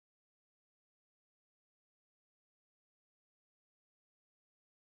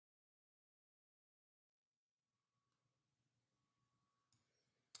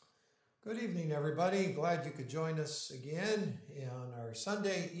Good evening, everybody. Glad you could join us again on our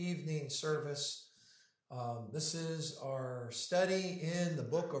Sunday evening service. This is our study in the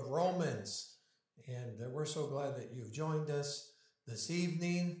book of Romans, and we're so glad that you've joined us this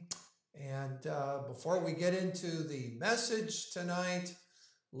evening. And before we get into the message tonight,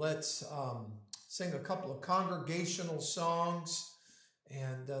 let's sing a couple of congregational songs.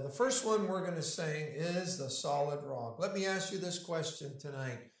 And the first one we're going to sing is The Solid Rock. Let me ask you this question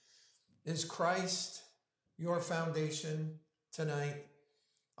tonight. Is Christ your foundation tonight?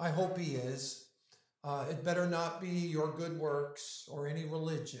 I hope he is. It better not be your good works or any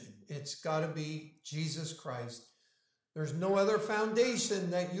religion. It's got to be Jesus Christ. There's no other foundation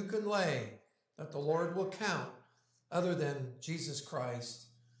that you can lay that the Lord will count other than Jesus Christ.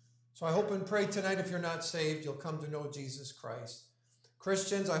 So I hope and pray tonight, if you're not saved, you'll come to know Jesus Christ.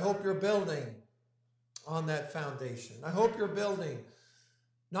 Christians, I hope you're building on that foundation. I hope you're building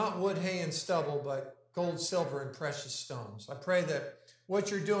not wood, hay, and stubble, but gold, silver, and precious stones. I pray that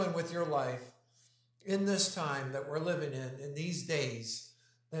what you're doing with your life in this time that we're living in these days,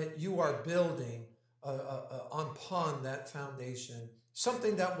 that you are building upon that foundation,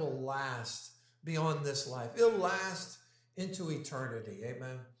 something that will last beyond this life. It'll last into eternity.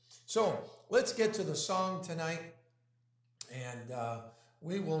 Amen. So let's get to the song tonight, and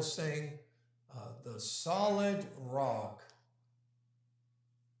we will sing The Solid Rock.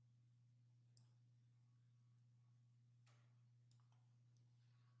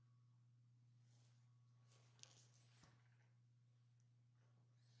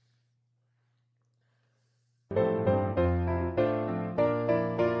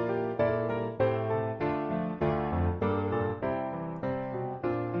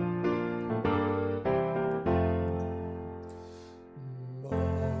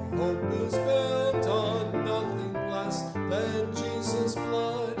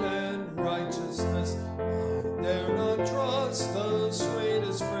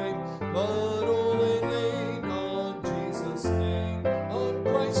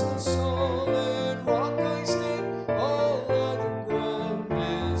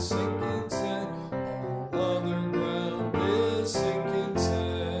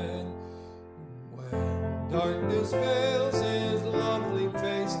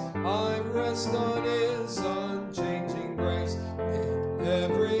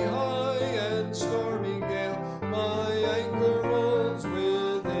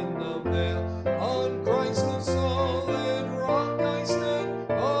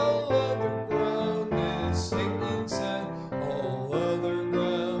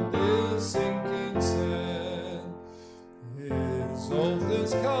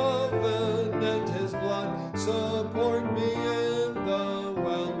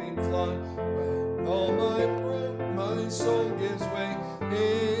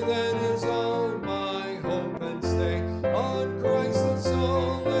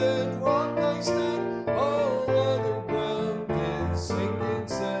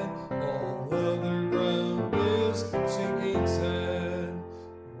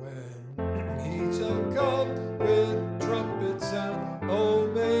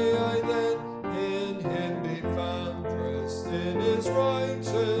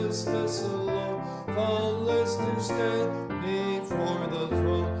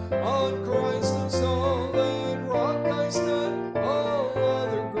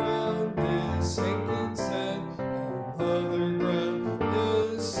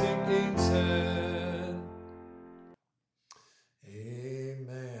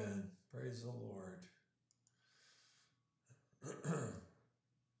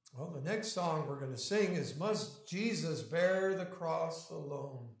 Well, the next song we're going to sing is Must Jesus Bear the Cross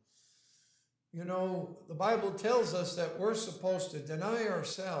Alone? You know, the Bible tells us that we're supposed to deny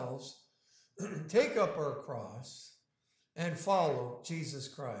ourselves, take up our cross, and follow Jesus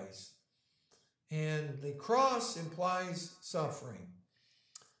Christ. And the cross implies suffering.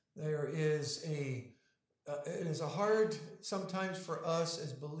 It is a hard sometimes for us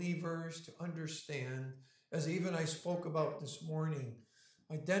as believers to understand, as even I spoke about this morning,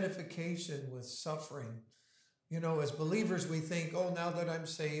 identification with suffering. You know, as believers, we think, oh, now that I'm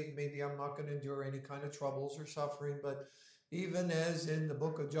saved, maybe I'm not going to endure any kind of troubles or suffering. But even as in the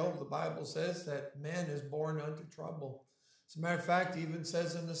book of Job, the Bible says that man is born unto trouble. As a matter of fact, it even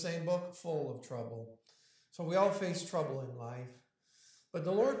says in the same book, full of trouble. So we all face trouble in life. But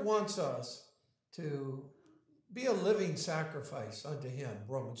the Lord wants us to be a living sacrifice unto him,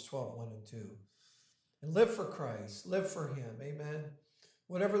 Romans 12, 1 and 2. And live for Christ, live for him, amen.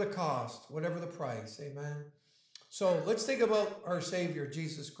 Whatever the cost, whatever the price, amen. So let's think about our Savior,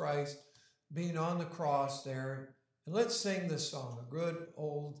 Jesus Christ, being on the cross there. And let's sing this song, a good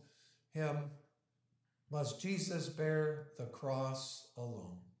old him must Jesus bear the cross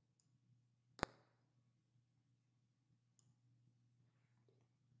alone.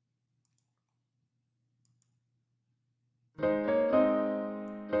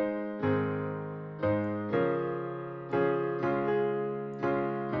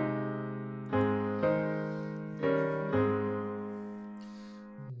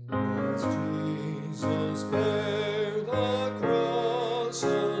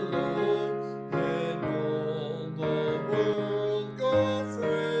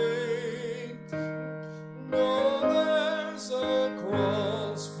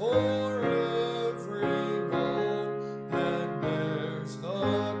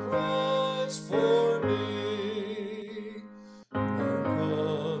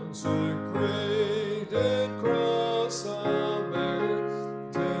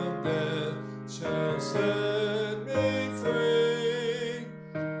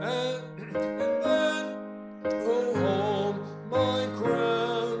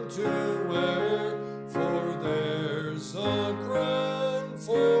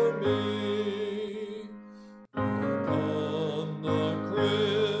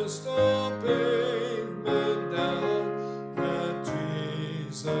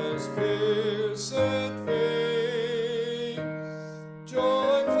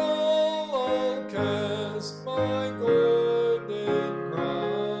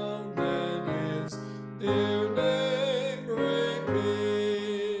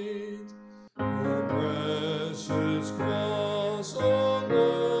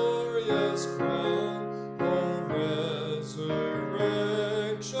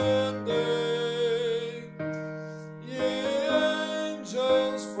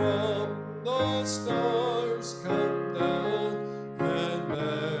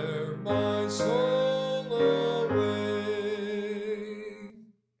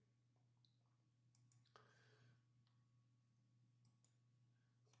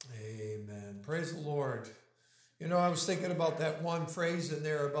 Praise the Lord. You know, I was thinking about that one phrase in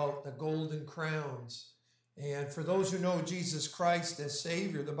there about the golden crowns. And for those who know Jesus Christ as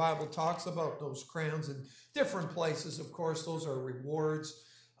Savior, the Bible talks about those crowns in different places. Of course, those are rewards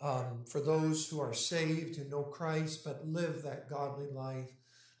for those who are saved, who know Christ, but live that godly life.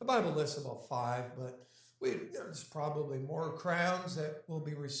 The Bible lists about 5, but there's probably more crowns that will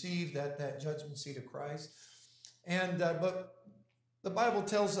be received at that judgment seat of Christ. And but the Bible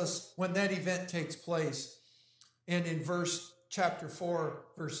tells us when that event takes place, and in chapter 4,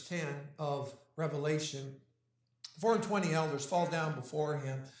 verse 10 of Revelation, 4 and 20 elders fall down before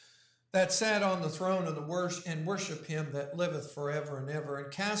him that sat on the throne and worship him that liveth forever and ever,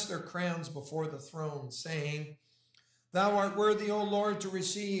 and cast their crowns before the throne, saying, Thou art worthy, O Lord, to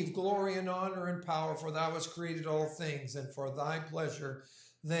receive glory and honor and power, for thou hast created all things, and for thy pleasure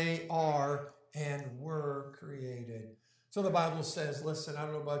they are and were created. So the Bible says, listen, I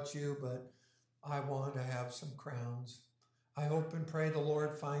don't know about you, but I want to have some crowns. I hope and pray the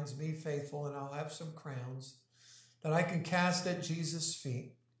Lord finds me faithful, and I'll have some crowns that I can cast at Jesus'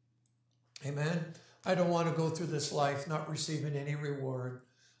 feet. Amen. I don't want to go through this life not receiving any reward.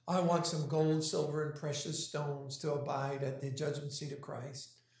 I want some gold, silver, and precious stones to abide at the judgment seat of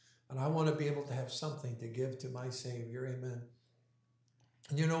Christ. And I want to be able to have something to give to my Savior. Amen.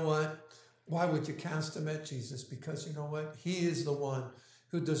 And you know what? Why would you cast them at Jesus? Because you know what? He is the one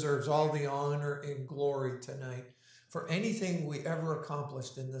who deserves all the honor and glory tonight for anything we ever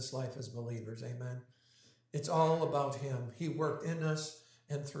accomplished in this life as believers. Amen. It's all about him. He worked in us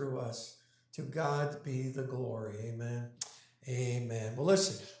and through us. To God be the glory. Amen. Amen. Well,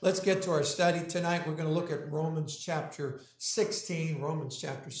 listen, let's get to our study tonight. We're going to look at Romans chapter 16. Romans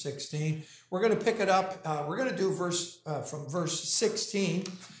chapter 16. We're going to pick it up. We're going to do from verse 16,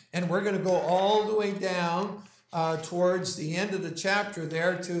 and we're going to go all the way down towards the end of the chapter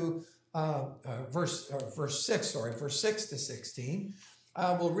there to verse 6 to 16.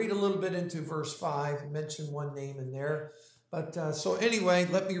 We'll read a little bit into verse 5, mention one name in there. But so anyway,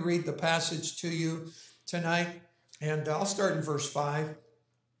 let me read the passage to you tonight. And I'll start in verse 5.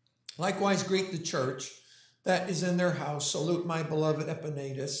 Likewise, greet the church that is in their house. Salute my beloved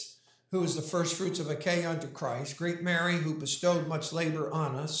Epaenetus, who is the first fruits of Achaia unto Christ. Greet Mary, who bestowed much labor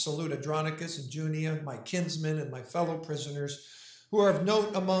on us. Salute Andronicus and Junia, my kinsmen and my fellow prisoners, who are of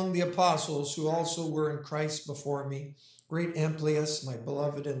note among the apostles, who also were in Christ before me. Greet Amplias, my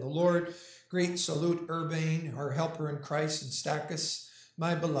beloved in the Lord. Salute Urbane, our helper in Christ, and Stachys,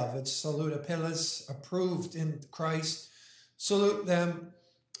 my beloved. Salute Apelles, approved in Christ. Salute them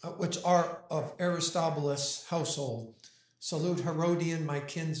which are of Aristobulus' household. Salute Herodian, my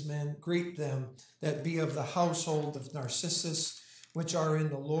kinsman. Greet them that be of the household of Narcissus, which are in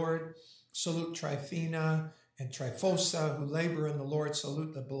the Lord. Salute Tryphena and Tryphosa, who labor in the Lord.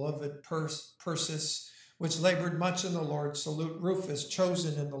 Salute the beloved Persis, which labored much in the Lord. Salute Rufus,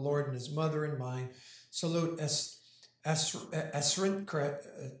 chosen in the Lord, and his mother and mine. Salute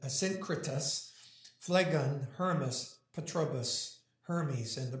Asyncritus, Phlegon, Hermas, Patrobus,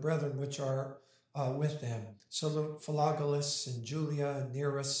 Hermes, and the brethren which are with them. Salute Philologus and Julia and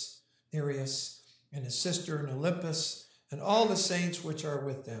Nereus, and his sister and Olympus, and all the saints which are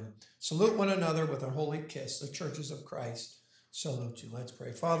with them. Salute one another with a holy kiss. The churches of Christ salute you. Let's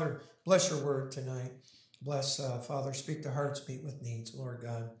pray. Father, bless your word tonight. Bless, Father, speak to hearts, meet with needs, Lord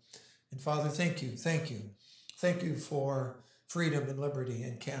God. And Father, thank you. Thank you for freedom and liberty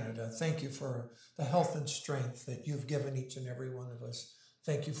in Canada. Thank you for the health and strength that you've given each and every one of us.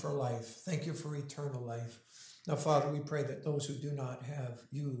 Thank you for life. Thank you for eternal life. Now, Father, we pray that those who do not have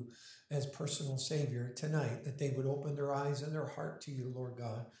you as personal Savior tonight, that they would open their eyes and their heart to you, Lord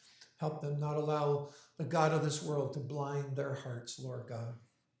God. Help them not allow the God of this world to blind their hearts, Lord God.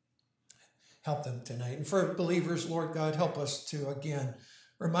 Help them tonight. And for believers, Lord God, help us to, again,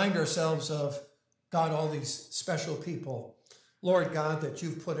 remind ourselves of, God, all these special people, Lord God, that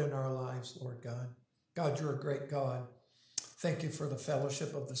you've put in our lives, Lord God. God, you're a great God. Thank you for the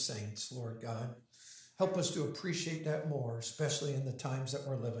fellowship of the saints, Lord God. Help us to appreciate that more, especially in the times that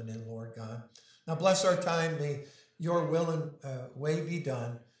we're living in, Lord God. Now bless our time. May your will and way be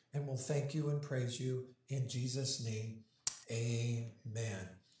done, and we'll thank you and praise you in Jesus' name. Amen.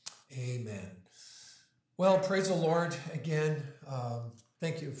 Amen. Well, praise the Lord again.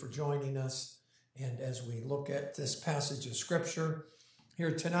 Thank you for joining us. And as we look at this passage of Scripture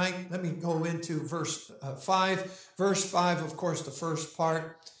here tonight, let me go into verse 5. Verse 5, of course, the first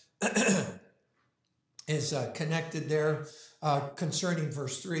part is connected there concerning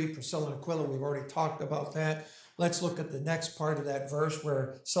verse 3, Priscilla and Aquila. We've already talked about that. Let's look at the next part of that verse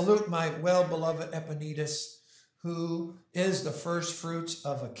where salute my well-beloved Epaenetus, who is the first fruits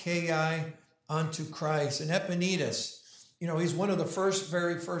of Achaia unto Christ. And Epaenetus, you know, he's one of the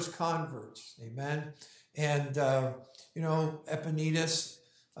very first converts. Amen. And, Epaenetus,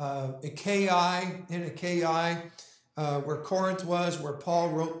 Achaia, where Corinth was, where Paul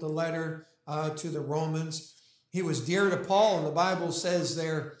wrote the letter to the Romans. He was dear to Paul, and the Bible says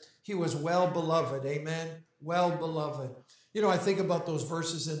there he was well beloved. Amen. Well beloved. You know, I think about those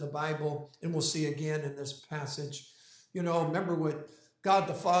verses in the Bible, and we'll see again in this passage. You know, remember what God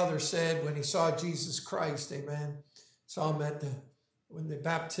the Father said when he saw Jesus Christ. Amen. Saw him when the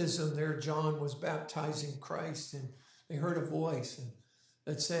baptism there, John was baptizing Christ, and they heard a voice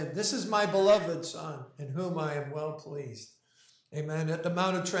that said, "This is my beloved Son, in whom I am well pleased." Amen. At the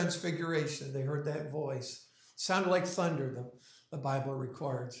Mount of Transfiguration, they heard that voice. It sounded like thunder, the Bible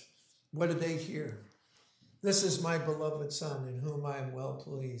records. What did they hear? "This is my beloved Son, in whom I am well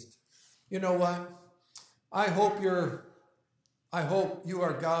pleased." You know what? I hope you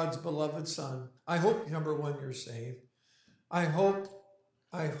are God's beloved son. I hope, number one, you're saved. I hope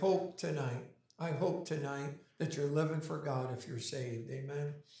tonight that you're living for God if you're saved.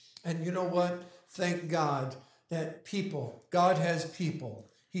 Amen. And you know what? Thank God that God has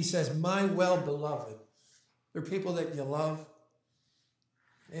people. He says, my well-beloved. They're people that you love.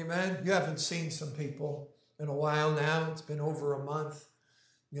 Amen. You haven't seen some people in a while now. It's been over a month.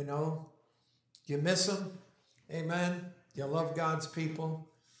 You know, you miss them. Amen. You love God's people.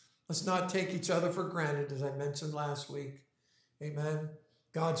 Let's not take each other for granted, as I mentioned last week. Amen.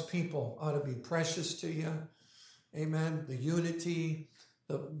 God's people ought to be precious to you. Amen. The unity,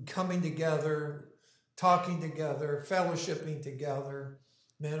 the coming together, talking together, fellowshipping together.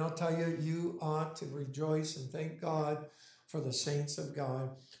 Man, I'll tell you, you ought to rejoice and thank God for the saints of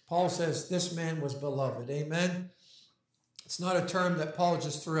God. Paul says this man was beloved. Amen. It's not a term that Paul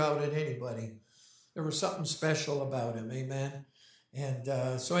just threw out at anybody. There was something special about him. Amen.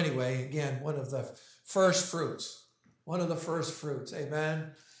 And so anyway, again, one of the first fruits.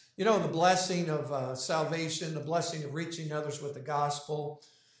 Amen. You know, the blessing of salvation, the blessing of reaching others with the gospel.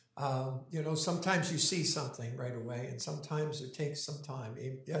 Sometimes you see something right away, and sometimes it takes some time.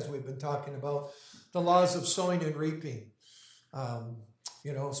 As we've been talking about the laws of sowing and reaping,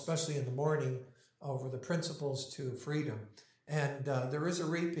 especially in the morning over the principles to freedom. And there is a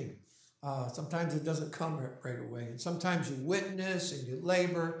reaping. Sometimes it doesn't come right away. And sometimes you witness and you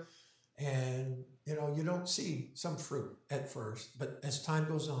labor and, you don't see some fruit at first. But as time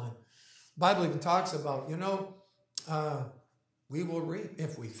goes on, the Bible even talks about, we will reap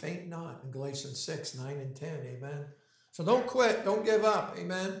if we faint not in Galatians 6, 9, and 10. Amen. So don't quit. Don't give up.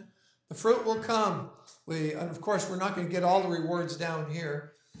 Amen. The fruit will come. And of course, we're not going to get all the rewards down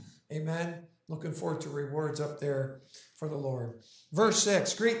here. Amen. Looking forward to rewards up there for the Lord. Verse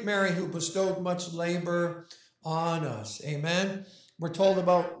 6, greet Mary who bestowed much labor on us. Amen. We're told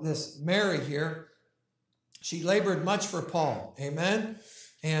about this Mary here. She labored much for Paul. Amen.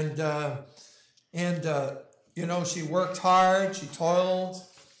 And she worked hard. She toiled.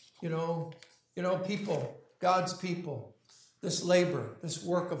 People, God's people. This labor, this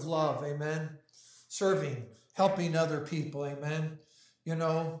work of love. Amen. Serving, helping other people. Amen.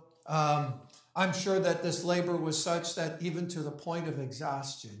 I'm sure that this labor was such that even to the point of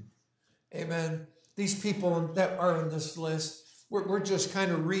exhaustion. Amen. These people that are in this list, we're just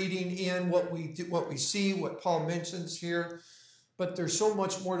kind of reading in what we see, what Paul mentions here. But there's so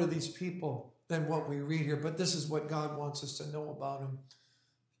much more to these people than what we read here. But this is what God wants us to know about them.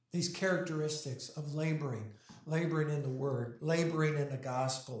 These characteristics of laboring in the word, laboring in the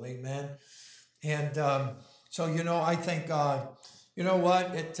gospel. Amen. And I thank God. You know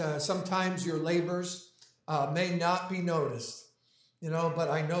what? Sometimes your labors may not be noticed, but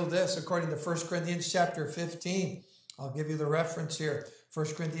I know this according to 1 Corinthians chapter 15. I'll give you the reference here. 1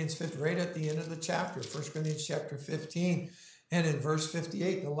 Corinthians 15, right at the end of the chapter, 1 Corinthians chapter 15. And in verse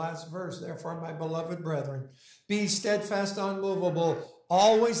 58, the last verse, therefore, my beloved brethren, be steadfast, unmovable,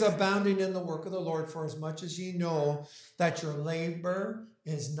 always abounding in the work of the Lord, for as much as ye know that your labor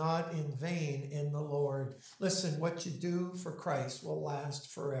is not in vain in the Lord. Listen, what you do for Christ will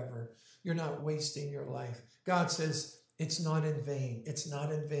last forever. You're not wasting your life. God says it's not in vain. It's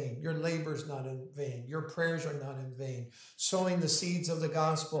not in vain. Your labor is not in vain. Your prayers are not in vain. Sowing the seeds of the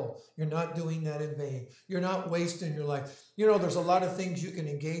gospel, you're not doing that in vain. You're not wasting your life. There's a lot of things you can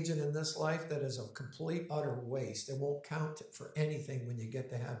engage in this life that is a complete, utter waste. It won't count for anything when you get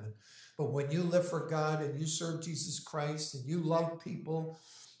to heaven. But when you live for God and you serve Jesus Christ and you love people,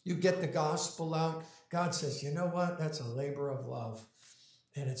 you get the gospel out, God says, you know what? That's a labor of love.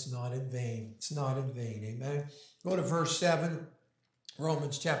 And it's not in vain. It's not in vain. Amen. Go to verse 7,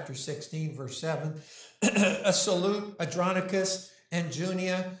 Romans chapter 16, verse 7. A salute, Andronicus and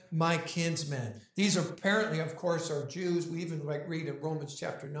Junia, my kinsmen. These are apparently, of course, are Jews. We even read in Romans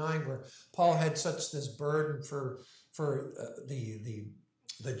chapter 9 where Paul had such this burden for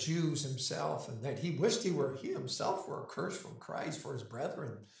the Jews himself, and that he wished he himself were accursed from Christ for his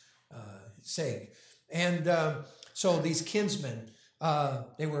brethren sake. And so these kinsmen,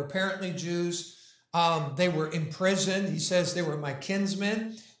 they were apparently Jews. They were in prison. He says they were my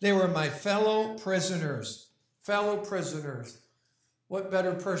kinsmen. They were my fellow prisoners. Fellow prisoners. What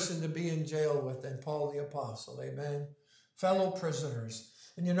better person to be in jail with than Paul the Apostle? Amen. Fellow prisoners.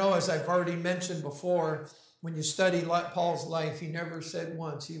 And as I've already mentioned before, when you study Paul's life, he never said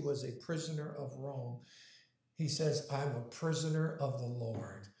once he was a prisoner of Rome. He says, I'm a prisoner of the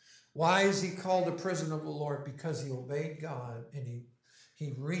Lord. Why is he called a prisoner of the Lord? Because he obeyed God and he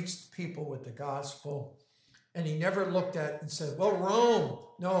reached people with the gospel. And he never looked at and said, well, Rome.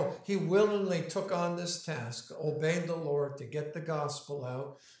 No, he willingly took on this task, obeyed the Lord to get the gospel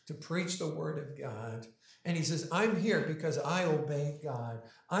out, to preach the word of God. And he says, I'm here because I obeyed God.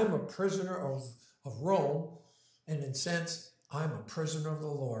 I'm a prisoner of Rome. And in a sense, I'm a prisoner of the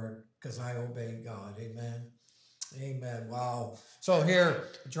Lord because I obeyed God. Amen. Amen. Wow. So here,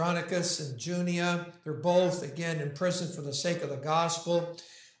 Andronicus and Junia, they're both, again, in prison for the sake of the gospel.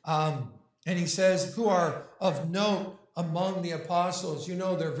 And he says, who are of note among the apostles.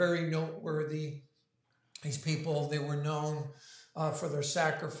 They're very noteworthy. These people, they were known for their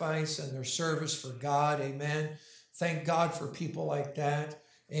sacrifice and their service for God. Amen. Thank God for people like that.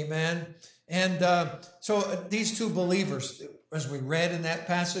 Amen. And so these two believers, as we read in that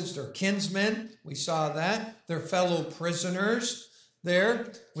passage, they're kinsmen. We saw that. They're fellow prisoners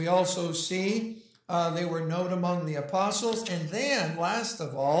there. We also see they were known among the apostles. And then, last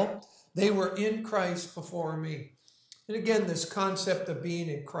of all, they were in Christ before me. And again, this concept of being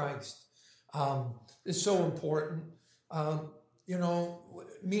in Christ is so important.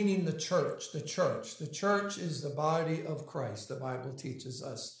 Meaning the church. The church is the body of Christ, the Bible teaches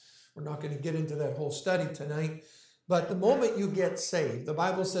us. We're not going to get into that whole study tonight. But the moment you get saved, the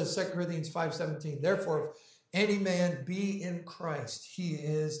Bible says, 2 Corinthians 5:17, therefore, if any man be in Christ, he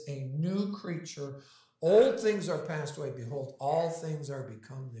is a new creature. Old things are passed away. Behold, all things are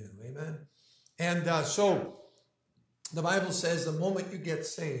become new. Amen. And so the Bible says the moment you get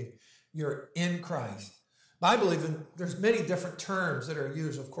saved, you're in Christ. Bible even, there's many different terms that are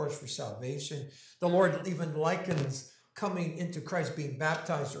used, of course, for salvation. The Lord even likens coming into Christ, being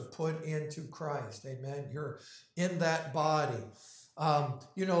baptized or put into Christ. Amen. You're in that body.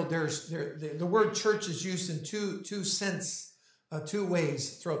 The word church is used in two sense two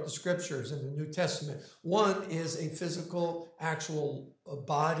ways throughout the scriptures in the New Testament. One is a physical, actual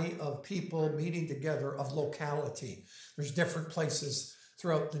body of people meeting together of locality. There's different places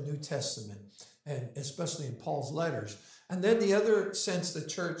throughout the New Testament, and especially in Paul's letters. And then the other sense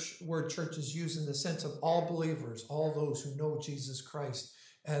the word church is used in the sense of all believers, all those who know Jesus Christ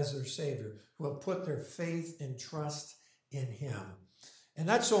as their Savior, who have put their faith and trust in him. And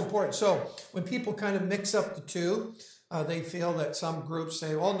that's so important. So when people kind of mix up the two, they feel that some groups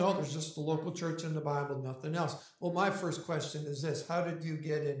say, well, no, there's just the local church in the Bible, nothing else. Well, my first question is this: how did you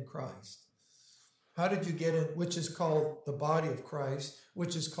get in Christ? How did you get in, which is called the body of Christ,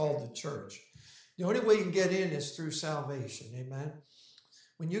 which is called the church? The only way you can get in is through salvation, amen?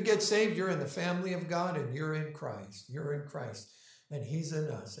 When you get saved, you're in the family of God and you're in Christ. You're in Christ and he's in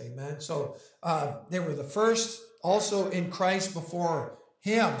us, amen? So they were the first also in Christ before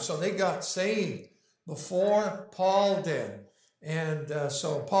him. So they got saved before Paul did. And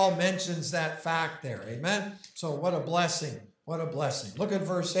so Paul mentions that fact there, amen? So what a blessing, what a blessing. Look at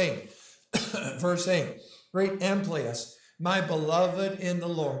verse 8. Verse 8, great Amplius, my beloved in the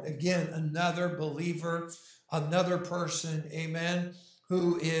Lord. Again, another believer, another person, amen,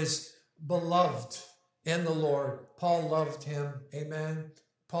 who is beloved in the Lord. Paul loved him, amen.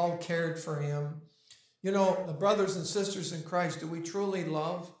 Paul cared for him. You know, the brothers and sisters in Christ, do we truly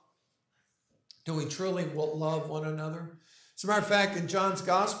love? Do we truly love one another? As a matter of fact, in John's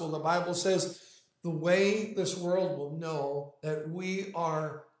gospel, the Bible says, the way this world will know that we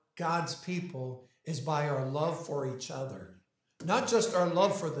are God's people is by our love for each other. Not just our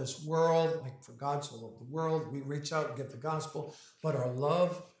love for this world, like for God so loved the world, we reach out and give the gospel, but our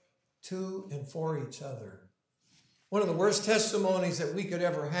love to and for each other. One of the worst testimonies that we could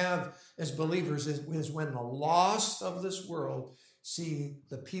ever have as believers is when the lost of this world see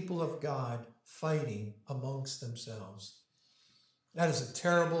the people of God fighting amongst themselves. That is a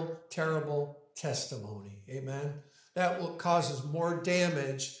terrible, terrible testimony. Amen. That will causes more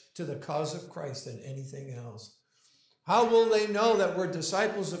damage to the cause of Christ than anything else. How will they know that we're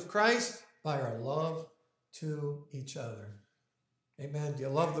disciples of Christ? By our love to each other. Amen. Do you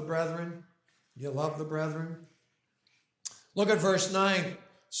love the brethren? Do you love the brethren? Look at verse 9.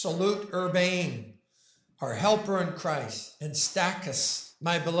 Salute Urbain, our helper in Christ, and Stachys,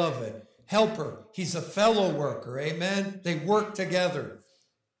 my beloved. Helper. He's a fellow worker. Amen. They work together.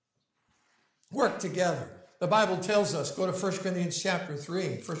 Work together. The Bible tells us, go to 1 Corinthians chapter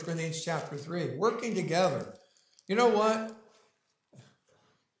 3. 1 Corinthians chapter 3. Working together. You know what?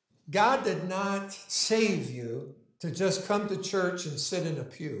 God did not save you to just come to church and sit in a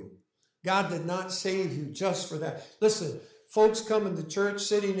pew. God did not save you just for that. Listen, folks coming to church,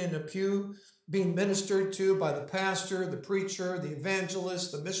 sitting in a pew, being ministered to by the pastor, the preacher, the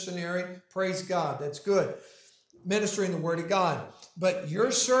evangelist, the missionary. Praise God. That's good. Ministering the word of God. But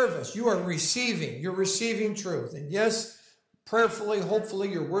your service, you're receiving truth. And yes, prayerfully,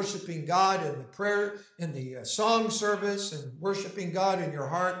 hopefully you're worshiping God in the prayer, in the song service, and worshiping God in your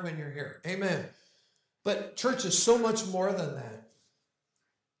heart when you're here. Amen. But church is so much more than that.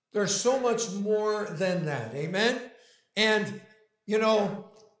 There's so much more than that. Amen. And, you know,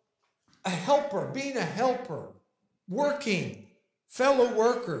 a helper, being a helper, working, fellow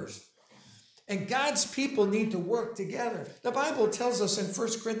workers. And God's people need to work together. The Bible tells us in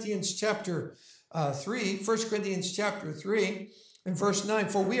 1 Corinthians chapter 3, 1 Corinthians chapter 3, in verse 9,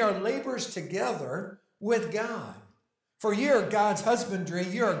 for we are laborers together with God. For ye are God's husbandry,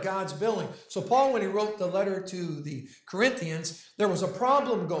 ye are God's building. So Paul, when he wrote the letter to the Corinthians, there was a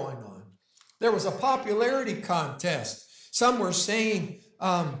problem going on. There was a popularity contest. Some were saying,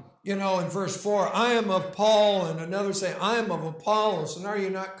 in verse 4, I am of Paul, and another say, I am of Apollos, and are you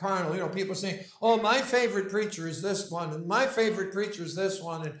not carnal? People saying, oh, my favorite preacher is this one, and my favorite preacher is this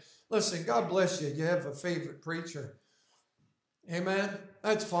one. And listen, God bless you. You have a favorite preacher. Amen.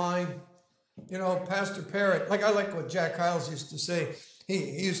 That's fine. Pastor Parrott, I like what Jack Hyles used to say.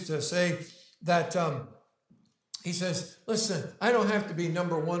 He used to say that, he says, listen, I don't have to be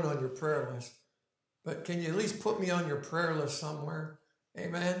number one on your prayer list, but can you at least put me on your prayer list somewhere?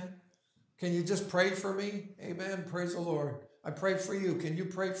 Amen. Can you just pray for me? Amen. Praise the Lord. I pray for you. Can you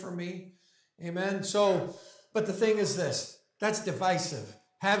pray for me? Amen. So, but the thing is this, that's divisive.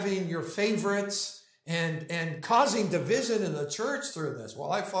 Having your favorites and causing division in the church through this.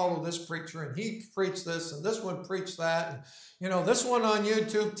 Well, I follow this preacher and he preached this and this one preached that. And, this one on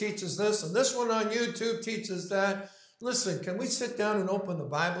YouTube teaches this and this one on YouTube teaches that. Listen, can we sit down and open the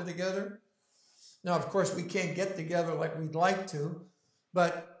Bible together? Now, of course, we can't get together like we'd like to,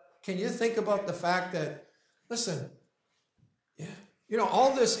 but can you think about the fact that, listen,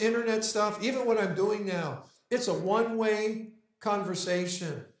 all this internet stuff, even what I'm doing now, it's a one-way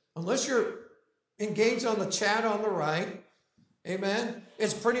conversation. Unless you're engaged on the chat on the right, amen,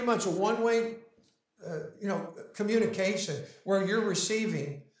 it's pretty much a one-way communication where you're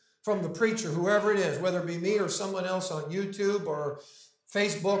receiving from the preacher, whoever it is, whether it be me or someone else on YouTube or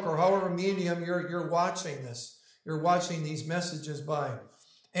Facebook or however medium you're watching this. You're watching these messages by.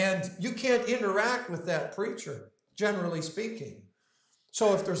 And you can't interact with that preacher, generally speaking.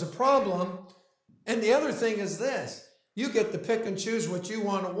 So if there's a problem, and the other thing is this, you get to pick and choose what you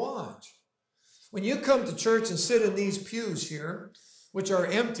want to watch. When you come to church and sit in these pews here, which are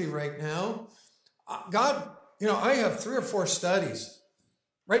empty right now, God, I have 3 or 4 studies.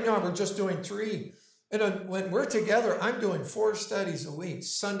 Right now, we're just doing 3. And when we're together, I'm doing 4 studies a week.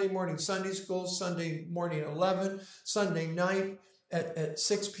 Sunday morning, Sunday school, Sunday morning, 11, Sunday night at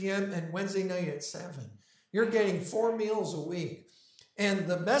 6 p.m., and Wednesday night at 7. You're getting 4 meals a week. And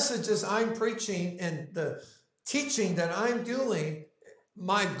the messages I'm preaching and the teaching that I'm doing,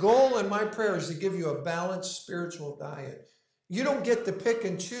 my goal and my prayer is to give you a balanced spiritual diet. You don't get to pick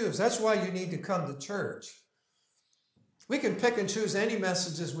and choose. That's why you need to come to church. We can pick and choose any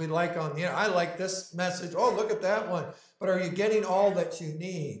messages we like on the air. I like this message. Oh, look at that one. But are you getting all that you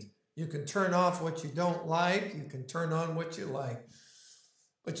need? You can turn off what you don't like. You can turn on what you like.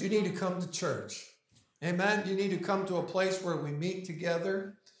 But you need to come to church. Amen? You need to come to a place where we meet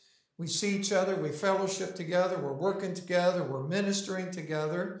together. We see each other. We fellowship together. We're working together. We're ministering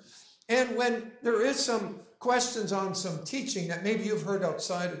together. And when there is some questions on some teaching that maybe you've heard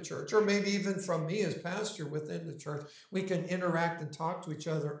outside of church, or maybe even from me as pastor within the church, we can interact and talk to each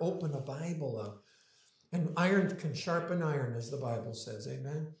other, open a Bible up. And iron can sharpen iron, as the Bible says,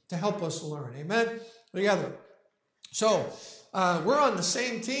 amen, to help us learn, amen, together. So we're on the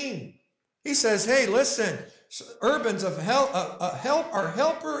same team. He says, hey, listen, Urban's our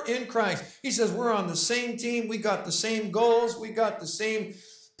helper in Christ. He says, we're on the same team. We got the same goals. We got the same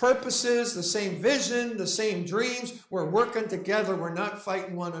purposes, the same vision, the same dreams. We're working together. We're not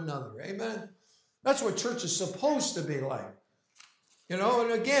fighting one another. Amen. That's what church is supposed to be like.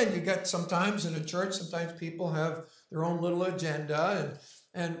 And again, you got sometimes in a church, sometimes people have their own little agenda.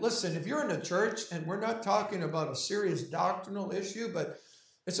 And listen, if you're in a church and we're not talking about a serious doctrinal issue, but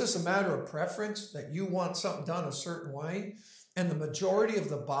it's just a matter of preference that you want something done a certain way, and the majority of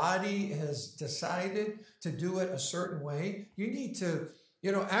the body has decided to do it a certain way, you need to,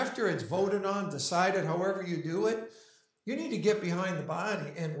 after it's voted on, decided, however you do it, you need to get behind the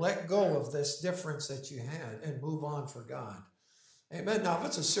body and let go of this difference that you had and move on for God. Amen. Now, if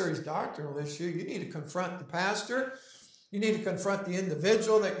it's a serious doctrinal issue, you need to confront the pastor. You need to confront the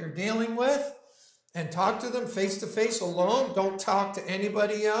individual that you're dealing with and talk to them face to face alone. Don't talk to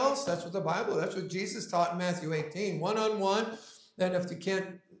anybody else. That's what Jesus taught in Matthew 18, one-on-one. Then if you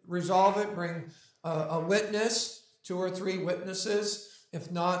can't resolve it, bring a witness, 2 or 3 witnesses.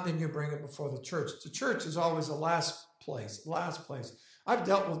 If not, then you bring it before the church. The church is always the last place. I've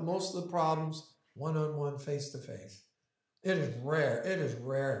dealt with most of the problems one-on-one, face-to-face. It is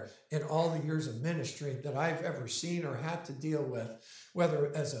rare in all the years of ministry that I've ever seen or had to deal with,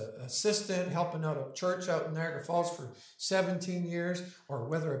 whether as an assistant helping out a church out in Niagara Falls for 17 years, or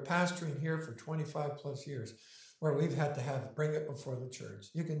whether a pastoring here for 25 plus years, where we've had to bring it before the church.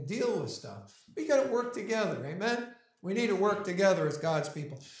 You can deal with stuff, but you got to work together, amen? We need to work together as God's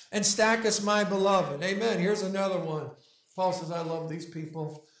people. And Stachys, my beloved, amen. Here's another one. Paul says, I love these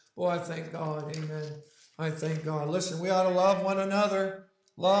people. Boy, I thank God, amen. I thank God. Listen, we ought to love one another.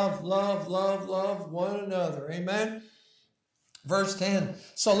 Love one another. Amen. Verse 10.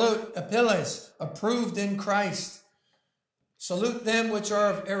 Salute Apelles, approved in Christ. Salute them which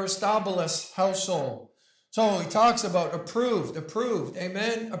are of Aristobulus' household. So he talks about approved.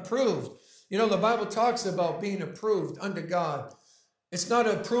 Amen. Approved. The Bible talks about being approved unto God. It's not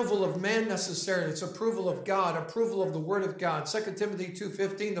approval of man necessarily. It's approval of God, approval of the word of God. 2 Timothy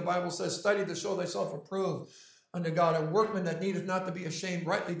 2:15, the Bible says, study to show thyself approved unto God, a workman that needeth not to be ashamed,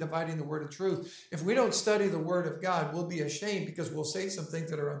 rightly dividing the word of truth. If we don't study the word of God, we'll be ashamed because we'll say some things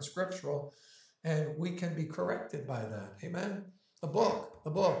that are unscriptural, and we can be corrected by that. Amen? The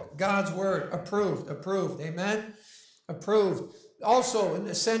book, God's word, approved. Amen? Approved. Also, in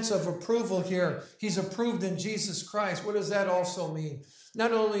the sense of approval here, he's approved in Jesus Christ. What does that also mean?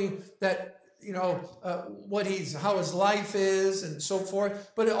 Not only that, how his life is and so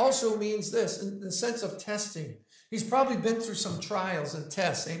forth, but it also means this, in the sense of testing. He's probably been through some trials and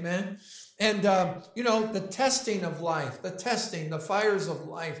tests, amen? And, the testing of life, the fires of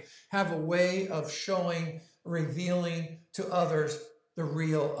life have a way of revealing to others the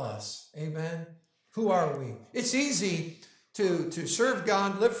real us, amen? Who are we? It's easy to serve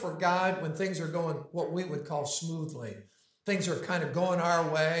God, live for God when things are going what we would call smoothly. things are kind of going our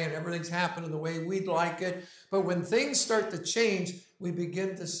way and everything's happening the way we'd like it. But when things start to change, we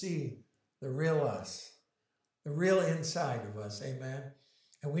begin to see the real us, the real inside of us. Amen.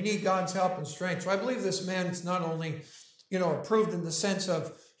 And we need God's help and strength. So I believe this man is not only, approved in the sense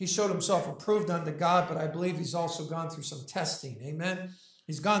of he showed himself approved unto God, but I believe he's also gone through some testing. Amen.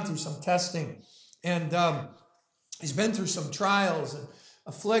 He's gone through some testing, and he's been through some trials and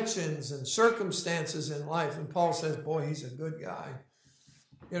afflictions and circumstances in life. And Paul says, boy, he's a good guy.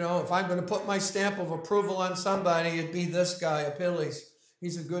 If I'm going to put my stamp of approval on somebody, it'd be this guy, Apelles.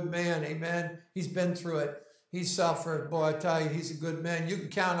 He's a good man. Amen. He's been through it. He's suffered. Boy, I tell you, he's a good man. You can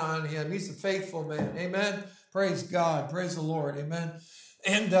count on him. He's a faithful man. Amen. Praise God. Praise the Lord. Amen.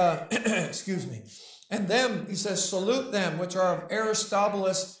 And, excuse me. And them, he says, salute them, which are of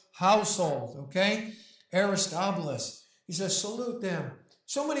Aristobulus' household. Okay? Aristobulus. He says, salute them.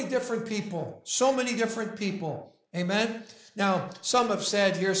 So many different people. So many different people. Amen. Now, some have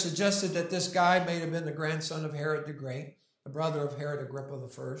suggested that this guy may have been the grandson of Herod the Great, the brother of Herod Agrippa the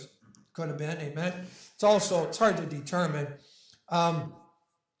First. Could have been. Amen. It's hard to determine.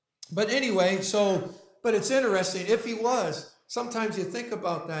 But anyway, but it's interesting. If he was, sometimes you think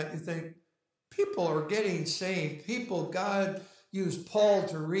about that. You think, people are getting saved. God used Paul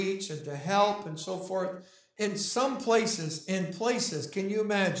to reach and to help and so forth. In some places, can you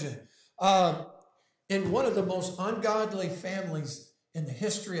imagine? In one of the most ungodly families in the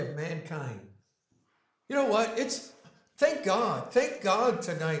history of mankind. You know what? Thank God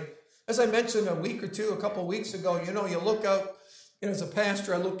tonight. As I mentioned a couple of weeks ago, you look out, as a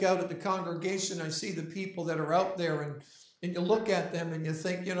pastor, I look out at the congregation, I see the people that are out there, and you look at them and you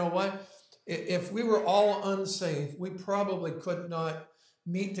think, you know what? If we were all unsaved, we probably could not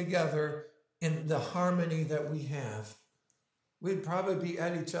meet together in the harmony that we have. We'd probably be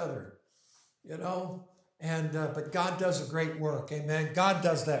at each other, but God does a great work. Amen. God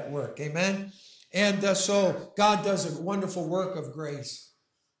does that work. Amen. And so God does a wonderful work of grace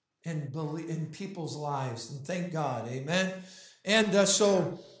in people's lives, and thank God. Amen. And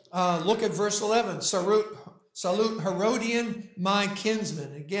look at verse 11. Salute Herodian, my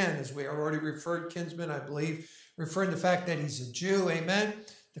kinsman. Again, as we already referred, kinsman, I believe, referring to the fact that he's a Jew. Amen.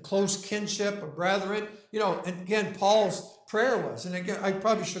 The close kinship of brethren. And again, Paul's prayer was, and again, I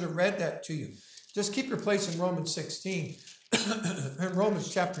probably should have read that to you. Just keep your place in Romans 16 and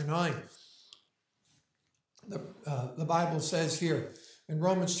Romans chapter 9. The Bible says here in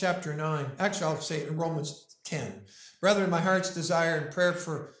Romans chapter 9, actually I'll say it in Romans 10. Brethren, my heart's desire and prayer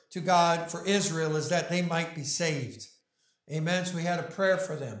to God for Israel is that they might be saved. Amen. So we had a prayer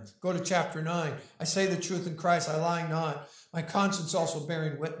for them. Go to chapter 9. I say the truth in Christ, I lie not. My conscience also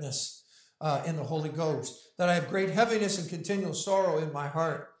bearing witness in the Holy Ghost, that I have great heaviness and continual sorrow in my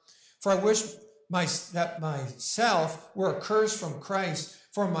heart. For I wish that myself were accursed from Christ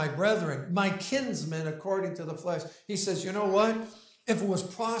for my brethren, my kinsmen according to the flesh. He says, you know what? If it was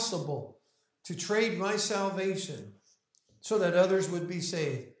possible to trade my salvation so that others would be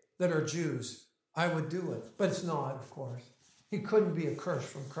saved that are Jews, I would do it. But it's not, of course. He couldn't be accursed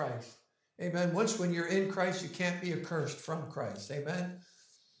from Christ. Amen. Once when you're in Christ, you can't be accursed from Christ. Amen.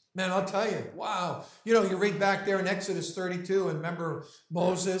 Man, I'll tell you, wow. You read back there in Exodus 32, and remember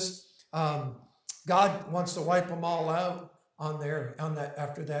Moses, God wants to wipe them all out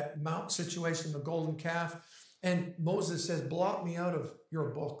after that mount situation, the golden calf. And Moses says, blot me out of your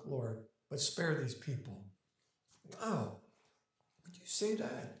book, Lord, but spare these people. Oh, could you say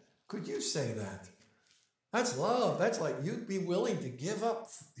that? Could you say that? That's love. That's like you'd be willing to give up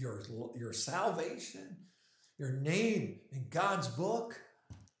your salvation, your name in God's book.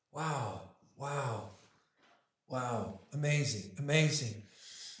 Wow, wow, wow. Amazing, amazing.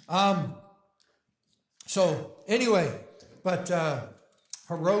 So anyway, but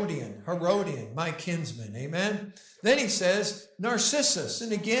Herodian, my kinsman, amen. Then he says Narcissus,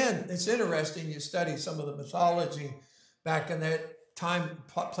 and again, it's interesting. You study some of the mythology back in that time,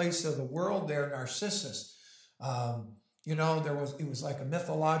 place of the world. There, Narcissus. He was like a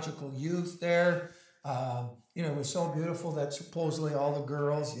mythological youth there. It was so beautiful that supposedly all the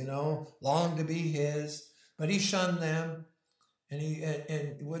girls, longed to be his, but he shunned them, and he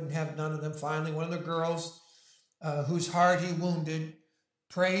wouldn't have none of them. Finally, one of the girls, whose heart he wounded,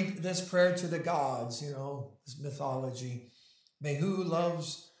 prayed this prayer to the gods, this mythology. May he who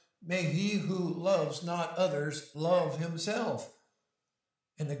loves not others love himself.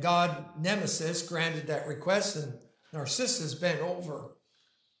 And the god Nemesis granted that request, and Narcissus bent over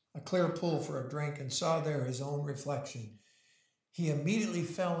a clear pool for a drink and saw there his own reflection. He immediately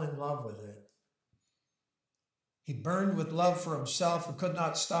fell in love with it. He burned with love for himself and could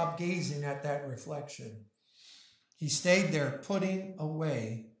not stop gazing at that reflection. He stayed there pining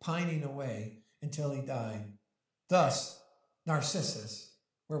away until he died. Thus, Narcissus,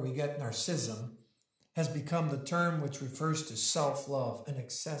 where we get narcissism, has become the term which refers to self-love, an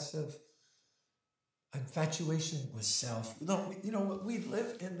excessive infatuation with self. We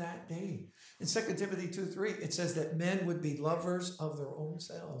live in that day. In 2 Timothy 2:3, it says that men would be lovers of their own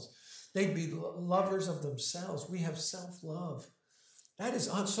selves. They'd be lovers of themselves. We have self-love. That is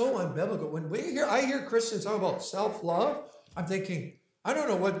so unbiblical. When I hear Christians talk about self-love, I'm thinking, I don't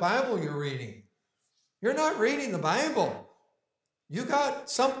know what Bible you're reading. You're not reading the Bible. You got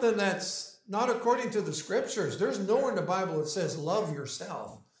something that's not according to the scriptures. There's nowhere in the Bible that says love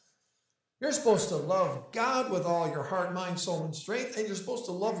yourself. You're supposed to love God with all your heart, mind, soul, and strength, and you're supposed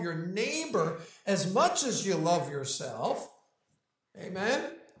to love your neighbor as much as you love yourself.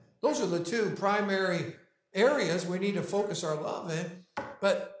 Amen? Those are the two primary areas we need to focus our love in.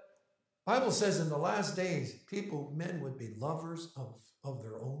 But the Bible says in the last days, men would be lovers of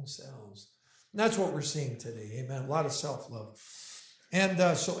their own selves. And that's what we're seeing today. Amen? A lot of self-love. And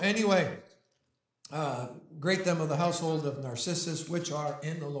great them of the household of Narcissus, which are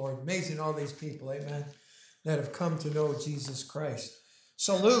in the Lord. Amazing, all these people, amen, that have come to know Jesus Christ.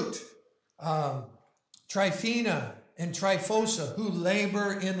 Salute Tryphena and Tryphosa, who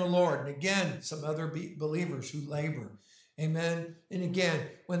labor in the Lord. And again, some other believers who labor. Amen. And again,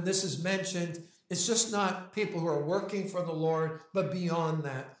 when this is mentioned, it's just not people who are working for the Lord, but beyond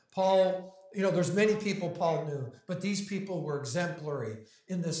that. Paul, there's many people Paul knew, but these people were exemplary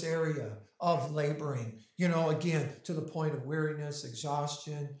in this area of laboring, again, to the point of weariness,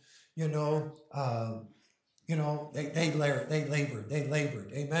 exhaustion, they labored.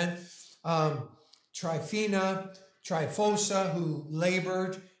 Amen. Tryphena, Tryphosa, who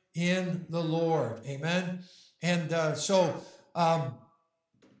labored in the Lord. Amen. And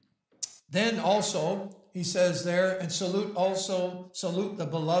then also he says there, and salute the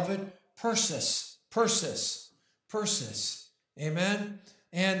beloved Persis. Amen.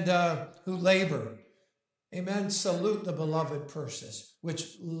 And who labor. Amen. Salute the beloved Persis,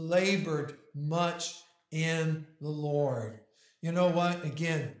 which labored much in the Lord. You know what?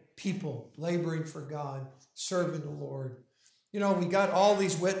 Again, people laboring for God, serving the Lord. We got all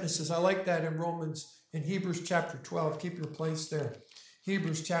these witnesses. I like that in Hebrews chapter 12. Keep your place there.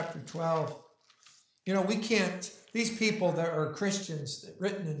 Hebrews chapter 12. We can't, these people that are Christians,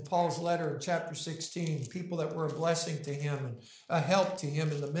 written in Paul's letter in chapter 16, people that were a blessing to him and a help to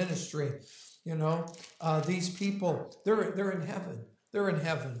him in the ministry, these people, they're in heaven. They're in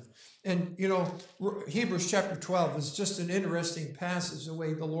heaven. And, Hebrews chapter 12 is just an interesting passage, the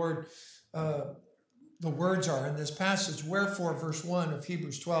way the Lord, the words are in this passage. Wherefore, verse 1 of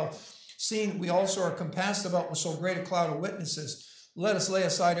Hebrews 12, seeing we also are compassed about with so great a cloud of witnesses, let us lay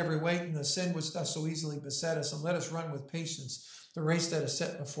aside every weight and the sin which doth so easily beset us, and let us run with patience the race that is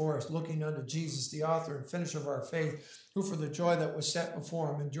set before us, looking unto Jesus, the author and finisher of our faith, who for the joy that was set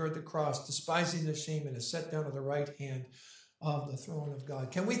before him endured the cross, despising the shame, and is set down at the right hand of the throne of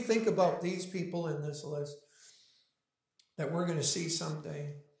God. Can we think about these people in this list that we're going to see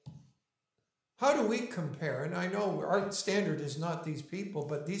someday? How do we compare? And I know our standard is not these people,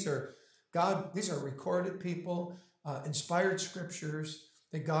 but these are recorded people, inspired scriptures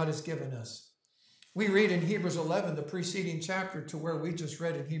that God has given us. We read in Hebrews 11, the preceding chapter, to where we just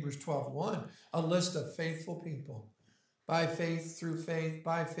read in Hebrews 12:1, a list of faithful people. By faith, through faith,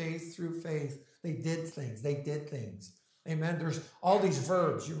 by faith, through faith. They did things. Amen. There's all these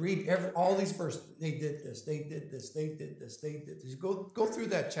verbs. You read all these verses. They did this, they did this, they did this, they did this. Go through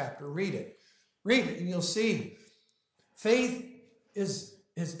that chapter. Read it, and you'll see. Faith is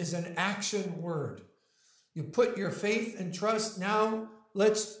an action word. You put your faith and trust. Now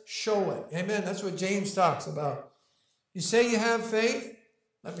let's show it. Amen. That's what James talks about. You say you have faith.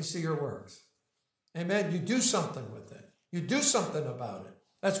 Let me see your works. Amen. You do something with it. You do something about it.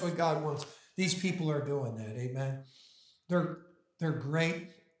 That's what God wants. These people are doing that. Amen. They're great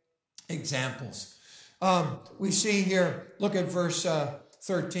examples. We see here, look at verse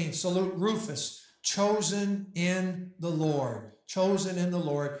 13. Salute Rufus, chosen in the Lord,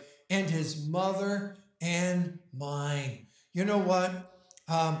 and his mother and mine. You know what?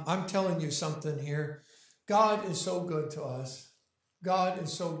 I'm telling you something here. God is so good to us. God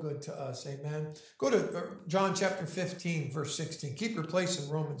is so good to us. Amen. Go to John chapter 15, verse 16. Keep your place in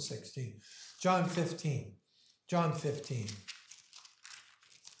Romans 16. John 15. John 15.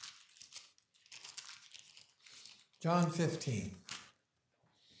 John 15.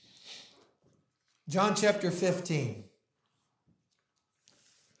 John chapter 15.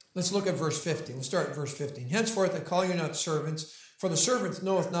 Let's look at verse 15. We'll start at verse 15. Henceforth I call you not servants, For the servant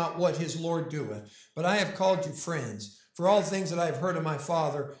knoweth not what his Lord doeth, but I have called you friends. For all things that I have heard of my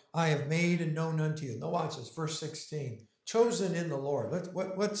Father, I have made and known unto you. Now watch this, verse 16. Chosen in the Lord.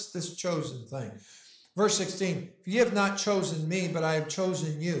 What's this chosen thing? Verse 16. For ye have not chosen me, but I have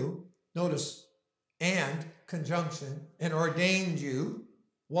chosen you. Notice, and, conjunction, and ordained you.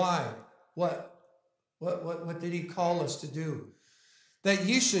 Why? What did he call us to do? That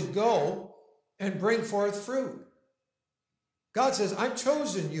ye should go and bring forth fruit. God says, I've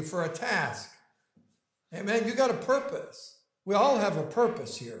chosen you for a task. Amen. You got a purpose. We all have a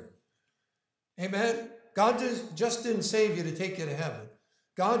purpose here. Amen. God just didn't save you to take you to heaven.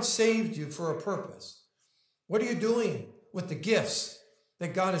 God saved you for a purpose. What are you doing with the gifts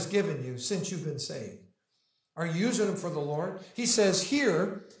that God has given you since you've been saved? Are you using them for the Lord? He says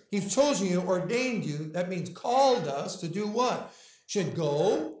here, he's chosen you, ordained you. That means called us to do what? Should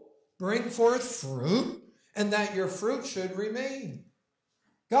go, bring forth fruit, and that your fruit should remain.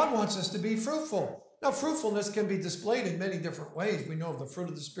 God wants us to be fruitful. Now, fruitfulness can be displayed in many different ways. We know of the fruit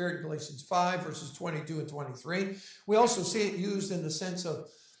of the Spirit, Galatians 5, verses 22 and 23. We also see it used in the sense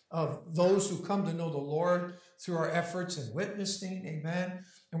of those who come to know the Lord through our efforts in witnessing, amen.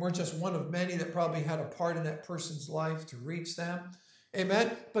 And we're just one of many that probably had a part in that person's life to reach them,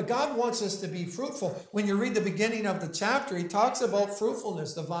 amen. But God wants us to be fruitful. When you read the beginning of the chapter, he talks about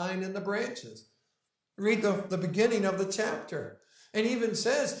fruitfulness, the vine and the branches. Read the beginning of the chapter. And even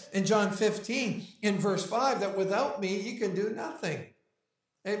says in John 15, in verse 5, that without me, you can do nothing.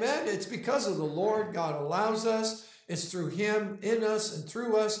 Amen. It's because of the Lord God allows us. It's through him, in us, and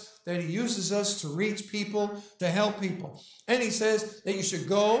through us that he uses us to reach people, to help people. And he says that you should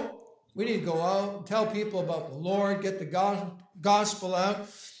go. We need to go out and tell people about the Lord, get the gospel out,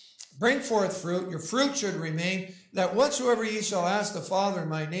 bring forth fruit. Your fruit should remain, that whatsoever ye shall ask the Father in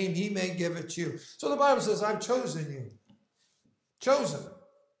my name, he may give it to you. So the Bible says, I've chosen you. Chosen.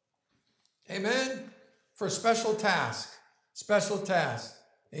 Amen. For a special task. Special task.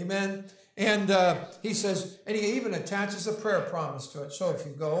 Amen. And he says, and he even attaches a prayer promise to it. So if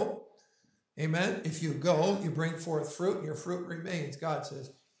you go, amen, if you go, you bring forth fruit and your fruit remains. God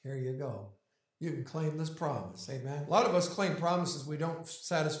says, here you go. You can claim this promise. Amen. A lot of us claim promises. We don't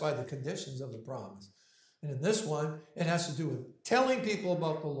satisfy the conditions of the promise. And in this one, it has to do with telling people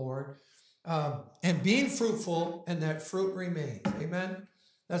about the Lord, and being fruitful, and that fruit remains. Amen.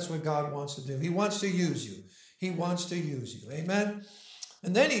 That's what God wants to do. He wants to use you. He wants to use you. Amen.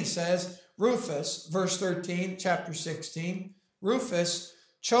 And then he says, Rufus, verse 13, chapter 16, Rufus,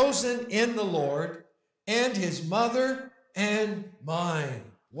 chosen in the Lord, and his mother and mine.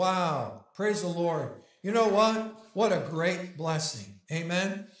 Wow. Praise the Lord. You know what? What a great blessing.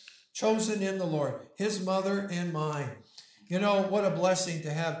 Amen. Chosen in the Lord, his mother and mine. You know, what a blessing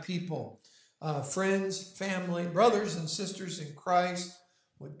to have people, friends, family, brothers and sisters in Christ,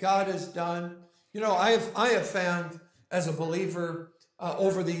 what God has done. You know, I have found as a believer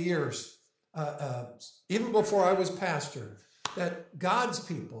over the years, even before I was pastor, that God's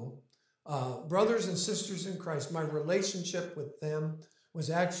people, brothers and sisters in Christ, my relationship with them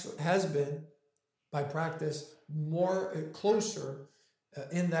has been, by practice, more closer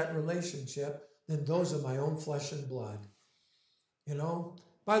in that relationship than those of my own flesh and blood. You know,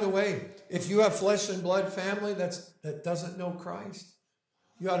 by the way, if you have flesh and blood family that doesn't know Christ,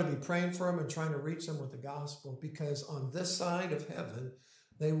 you ought to be praying for them and trying to reach them with the gospel, because on this side of heaven,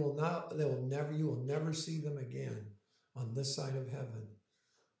 you will never see them again on this side of heaven,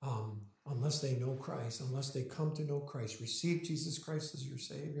 unless they know Christ, unless they come to know Christ, receive Jesus Christ as your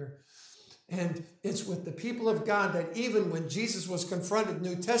Savior. And it's with the people of God that even when Jesus was confronted in the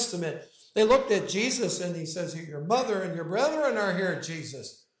New Testament, they looked at Jesus and he says, your mother and your brethren are here,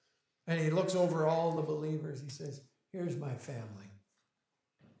 Jesus. And he looks over all the believers. He says, here's my family.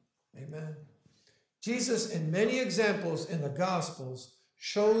 Amen. Jesus, in many examples in the Gospels,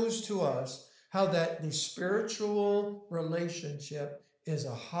 shows to us how that the spiritual relationship is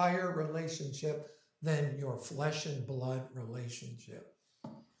a higher relationship than your flesh and blood relationship.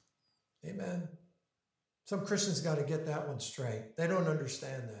 Amen. Some Christians got to get that one straight. They don't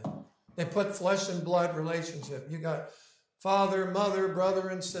understand that. They put flesh and blood relationship. You got father, mother, brother,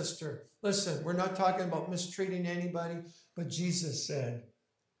 and sister. Listen, we're not talking about mistreating anybody, but Jesus said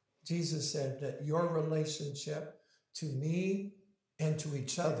that your relationship to me and to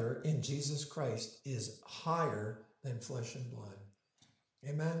each other in Jesus Christ is higher than flesh and blood.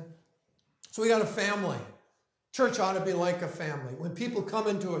 Amen. So we got a family. Church ought to be like a family. When people come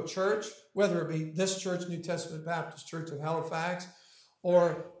into a church, whether it be this church, New Testament Baptist Church of Halifax,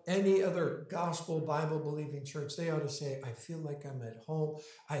 or any other gospel Bible-believing church, they ought to say, I feel like I'm at home.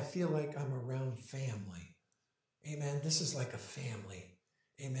 I feel like I'm around family. Amen. This is like a family.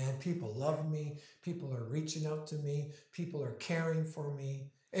 Amen. People love me. People are reaching out to me. People are caring for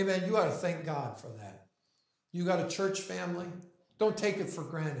me. Amen. You ought to thank God for that. You got a church family? Don't take it for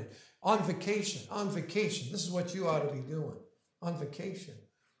granted. On vacation, this is what you ought to be doing. On vacation.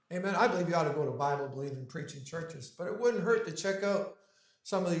 Amen. I believe you ought to go to Bible-believing preaching churches, but it wouldn't hurt to check out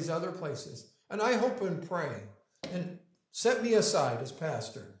some of these other places. And I hope and pray, and set me aside as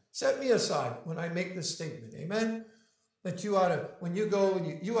pastor. Set me aside when I make this statement. Amen. That you ought to, when you go,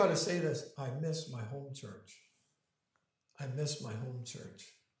 you ought to say this: I miss my home church. I miss my home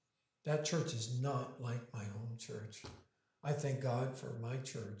church. That church is not like my home church. I thank God for my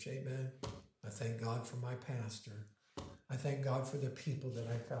church. Amen. I thank God for my pastor. I thank God for the people that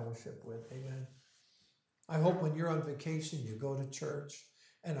I fellowship with. Amen. I hope when you're on vacation, you go to church,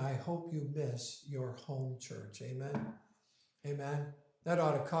 and I hope you miss your home church. Amen. Amen. That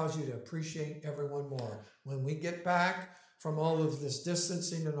ought to cause you to appreciate everyone more. When we get back from all of this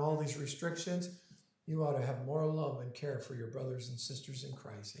distancing and all these restrictions, you ought to have more love and care for your brothers and sisters in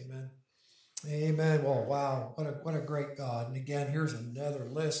Christ. Amen. Amen. Well, wow. What a great God. And again, here's another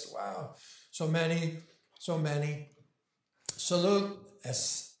list. Wow. So many. Salute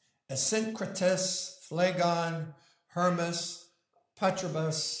Asyncritus, Phlegon, Hermas,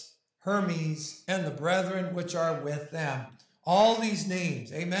 Patrobus, Hermes, and the brethren which are with them. All these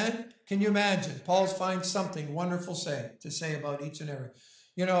names. Amen. Can you imagine? Paul finds something wonderful to say about each and every.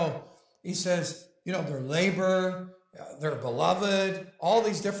 He says, their labor, their beloved, all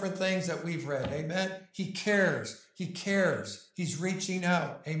these different things that we've read. Amen. He cares. He's reaching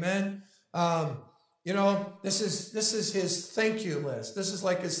out. Amen. This is his thank you list. This is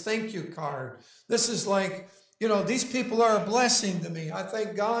like his thank you card. This is like, these people are a blessing to me. I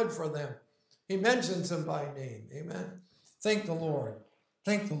thank God for them. He mentions them by name. Amen. Thank the Lord.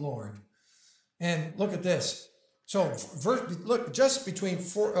 Thank the Lord. And look at this. So look, just between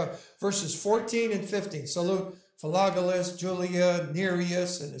verses 14 and 15. Salute Philologus, Julia,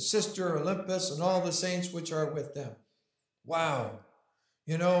 Nereus, and his sister Olympus, and all the saints which are with them. Wow.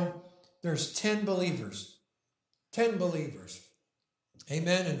 There's 10 believers. 10 believers.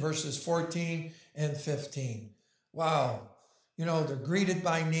 Amen. In verses 14 and 15. Wow. They're greeted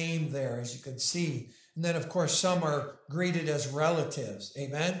by name there, as you can see. And then, of course, some are greeted as relatives.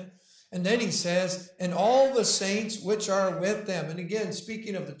 Amen. And then he says, and all the saints which are with them. And again,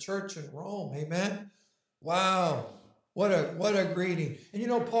 speaking of the church in Rome. Amen. Wow. What a greeting.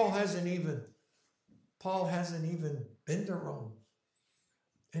 And Paul hasn't even been to Rome.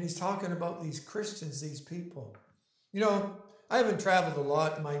 And he's talking about these Christians, these people. I haven't traveled a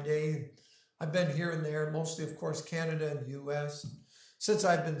lot in my day. I've been here and there, mostly, of course, Canada and the U.S. Since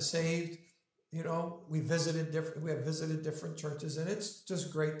I've been saved, we have visited different churches, and it's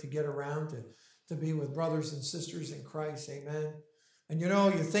just great to get around to be with brothers and sisters in Christ. Amen. And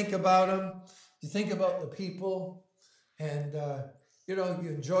you think about them, you think about the people, and you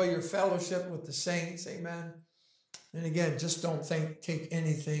enjoy your fellowship with the saints. Amen. And again, just don't take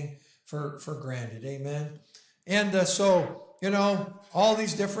anything for granted. Amen. And so, all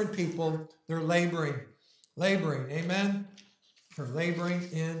these different people, they're laboring. Amen. They're laboring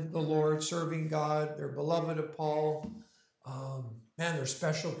in the Lord, serving God. They're beloved of Paul. They're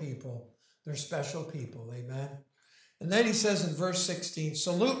special people. They're special people. Amen. And then he says in verse 16,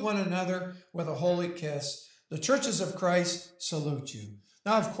 salute one another with a holy kiss. The churches of Christ salute you.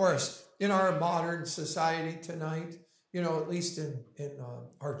 Now, of course, in our modern society tonight, at least in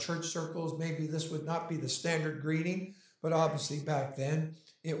our church circles, maybe this would not be the standard greeting, but obviously back then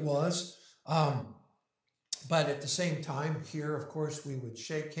it was. But at the same time, here, of course, we would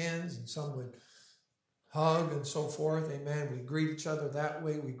shake hands and some would hug and so forth. Amen. We greet each other that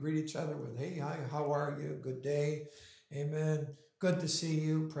way. We greet each other with, hey, hi, how are you? Good day. Amen. Good to see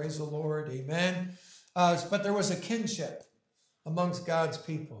you. Praise the Lord. Amen. But there was a kinship amongst God's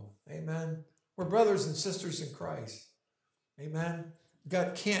people. Amen. We're brothers and sisters in Christ. Amen.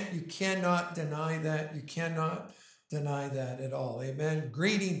 You cannot deny that. You cannot deny that at all. Amen.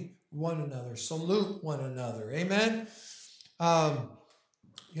 Greeting one another. Salute one another. Amen. And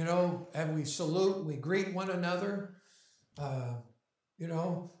we salute, we greet one another. In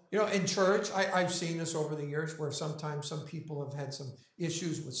church, I've seen this over the years where sometimes some people have had some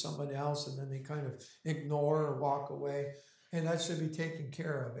issues with somebody else and then they kind of ignore or walk away. And that should be taken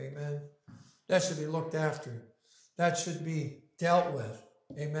care of. Amen. That should be looked after. That should be dealt with.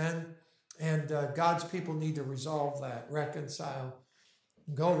 Amen. And God's people need to resolve that, reconcile,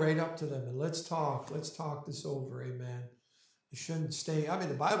 go right up to them and let's talk this over. Amen. You shouldn't stay.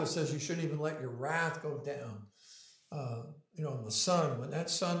 The Bible says you shouldn't even let your wrath go down. In the sun, when that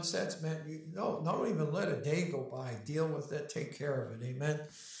sun sets, man, don't even let a day go by. Deal with it. Take care of it. Amen.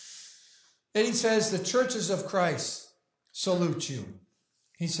 And he says, the churches of Christ salute you.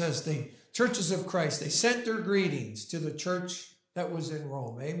 He says, the churches of Christ, they sent their greetings to the church that was in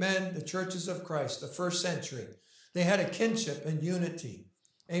Rome. Amen. The churches of Christ, the first century. They had a kinship and unity.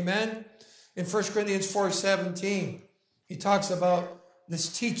 Amen. In 1 Corinthians 4:17, he talks about this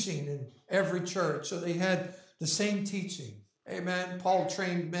teaching in every church. So they had the same teaching. Amen. Paul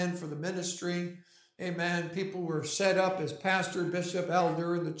trained men for the ministry. Amen. People were set up as pastor, bishop,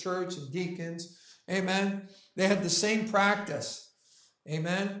 elder in the church and deacons. Amen. They had the same practice.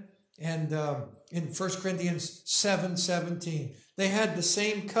 Amen. And in 1 Corinthians 7:17, they had the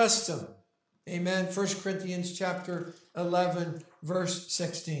same custom. Amen. 1 Corinthians chapter 11, verse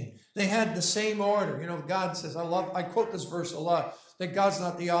 16. They had the same order. God says, I quote this verse a lot, that God's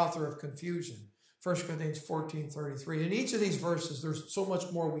not the author of confusion. 1 Corinthians 14:33. In each of these verses, there's so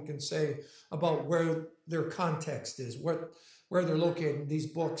much more we can say about where their context is, where they're located in these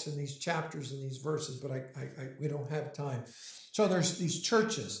books and these chapters and these verses, but we don't have time. So there's these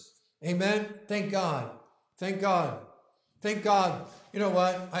churches. Amen. Thank God. Thank God. Thank God. You know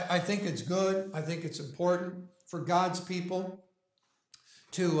what? I think it's good. I think it's important for God's people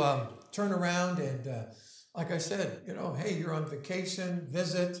to turn around and, like I said, hey, you're on vacation,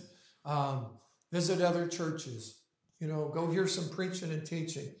 visit other churches. Go hear some preaching and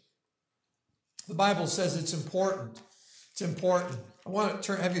teaching. The Bible says it's important. It's important. I want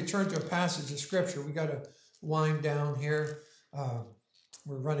to have you turn to a passage of Scripture. We got to wind down here.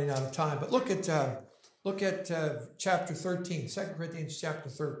 We're running out of time. But look at chapter 13, 2 Corinthians chapter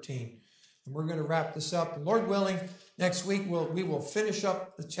 13. And we're going to wrap this up. And Lord willing, next week we will finish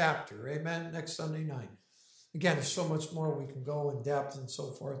up the chapter. Amen. Next Sunday night. Again, there's so much more we can go in depth and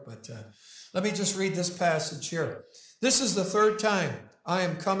so forth. But let me just read this passage here. This is the third time I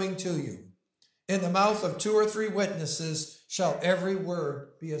am coming to you. In the mouth of 2 or 3 witnesses shall every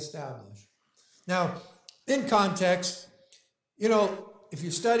word be established. Now, in context, if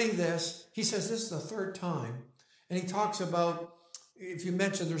you study this, he says this is the third time. And he talks about, if you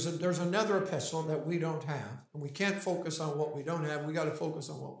mention, there's another epistle that we don't have. And we can't focus on what we don't have. We got to focus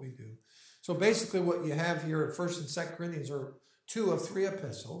on what we do. So basically what you have here at 1st and 2nd Corinthians are 2 of 3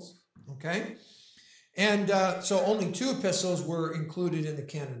 epistles. Okay? And so only 2 epistles were included in the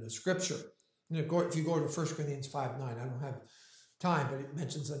canon of Scripture. And if you go to 1 Corinthians 5:9, I don't have time, but it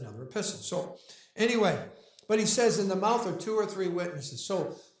mentions another epistle. So anyway, but he says in the mouth of 2 or 3 witnesses.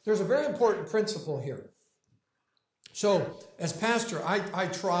 So there's a very important principle here. So as pastor, I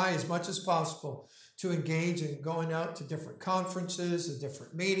try as much as possible to engage in going out to different conferences and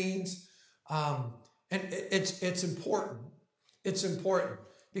different meetings. And it's important. It's important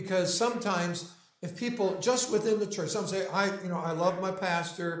because sometimes if people just within the church, some say, I love my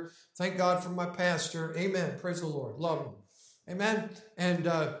pastor. Thank God for my pastor. Amen. Praise the Lord. Love him. Amen. And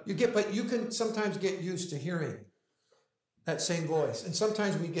but you can sometimes get used to hearing that same voice. And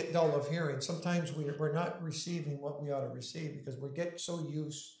sometimes we get dull of hearing. Sometimes we're not receiving what we ought to receive because we get so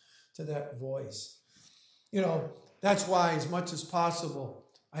used to that voice. That's why as much as possible,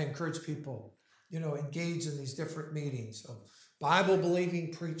 I encourage people, engage in these different meetings of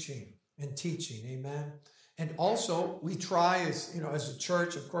Bible-believing preaching and teaching. Amen. And also we try as a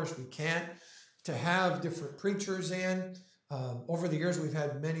church, of course we can't, to have different preachers in. Over the years, we've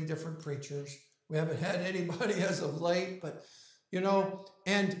had many different preachers. We haven't had anybody as of late, but,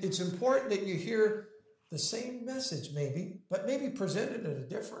 and it's important that you hear the same message but maybe presented in a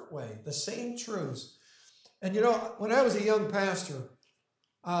different way, the same truths. And, when I was a young pastor,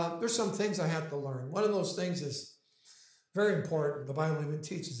 there's some things I had to learn. One of those things is very important. The Bible even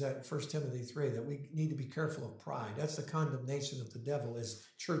teaches that in 1 Timothy 3, that we need to be careful of pride. That's the condemnation of the devil as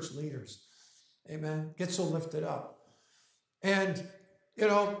church leaders. Amen. Get so lifted up. And,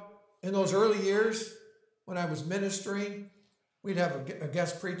 in those early years when I was ministering, we'd have a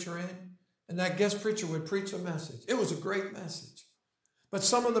guest preacher in, and that guest preacher would preach a message. It was a great message. But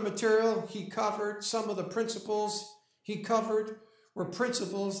some of the material he covered, some of the principles he covered were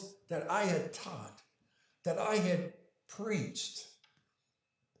principles that I had taught, that I had preached.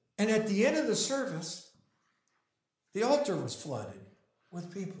 And at the end of the service, the altar was flooded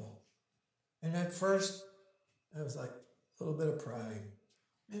with people. And at first, I was like, a little bit of pride.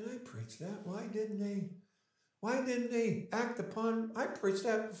 Man, I preached that. Why didn't they act upon? I preached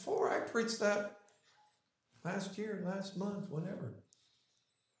that before. I preached that last year, last month, whenever.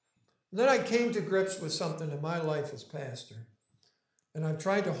 And then I came to grips with something in my life as pastor. And I've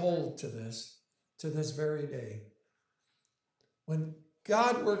tried to hold to this very day. When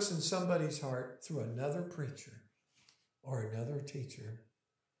God works in somebody's heart through another preacher, or another teacher,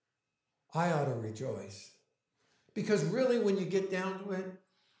 I ought to rejoice. Because really, when you get down to it,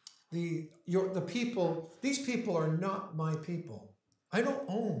 the people, these people are not my people. I don't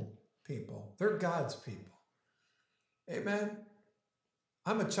own people. They're God's people. Amen.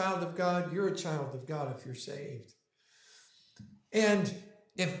 I'm a child of God. You're a child of God if you're saved. And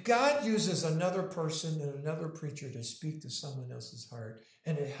if God uses another person and another preacher to speak to someone else's heart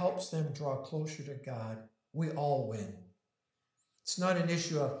and it helps them draw closer to God, we all win. It's not an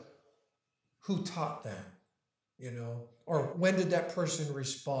issue of who taught that, or when did that person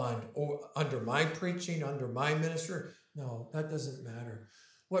respond? Or under my preaching, under my ministry? No, that doesn't matter.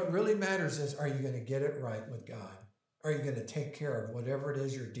 What really matters is, are you going to get it right with God? Are you going to take care of whatever it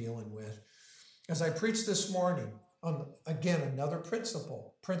is you're dealing with? As I preached this morning, again, another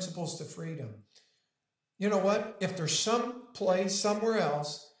principles to freedom. You know what? If there's some place somewhere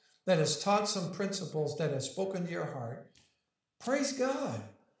else that has taught some principles that has spoken to your heart, praise God.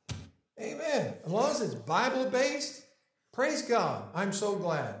 Amen. As long as it's Bible-based, praise God. I'm so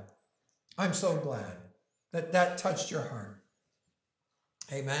glad. I'm so glad that that touched your heart.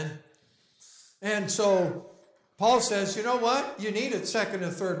 Amen. And so Paul says, you know what? You need a second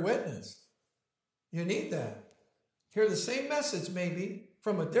and third witness. You need that. Hear the same message maybe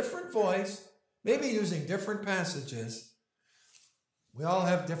from a different voice, maybe using different passages. We all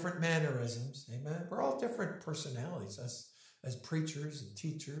have different mannerisms. Amen. We're all different personalities as preachers and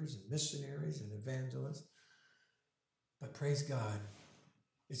teachers and missionaries and evangelists. But praise God.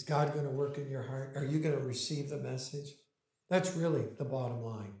 Is God going to work in your heart? Are you going to receive the message? That's really the bottom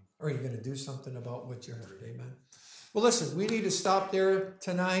line. Or are you going to do something about what you heard? Amen. Well, listen, we need to stop there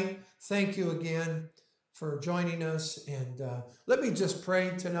tonight. Thank you again for joining us. And let me just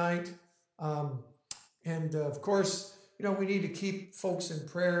pray tonight. Of course, we need to keep folks in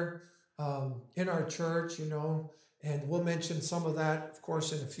prayer in our church, and we'll mention some of that, of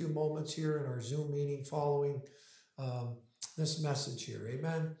course, in a few moments here in our Zoom meeting following this message here.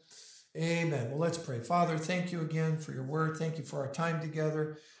 Amen. Amen. Well, let's pray. Father, thank you again for your word. Thank you for our time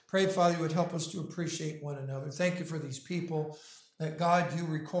together. Pray, Father, you would help us to appreciate one another. Thank you for these people that, God, you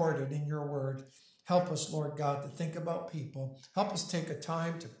recorded in your word. Help us, Lord God, to think about people. Help us take a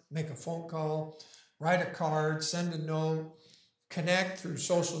time to make a phone call, write a card, send a note, connect through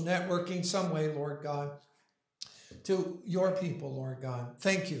social networking, some way, Lord God, to your people, Lord God.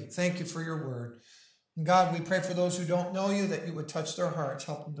 Thank you. Thank you for your word. And God, we pray for those who don't know you, that you would touch their hearts,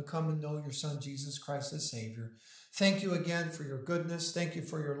 help them to come and know your Son, Jesus Christ, as Savior. Thank you again for your goodness. Thank you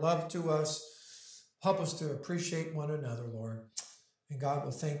for your love to us. Help us to appreciate one another, Lord. And God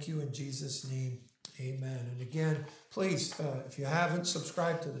will thank you in Jesus' name. Amen. And again, please, if you haven't,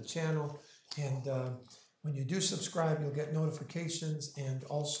 subscribe to the channel. And when you do subscribe, you'll get notifications, and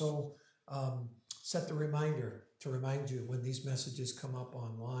also set the reminder to remind you when these messages come up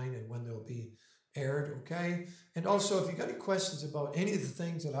online and when they'll be aired, okay? And also, if you got any questions about any of the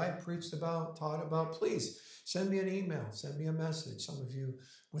things that I preached about, taught about, please send me an email, send me a message. Some of you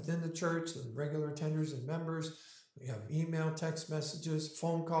within the church, the regular attenders and members, we have email, text messages,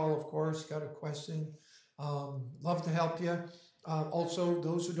 phone call, of course, got a question. Love to help you. Also,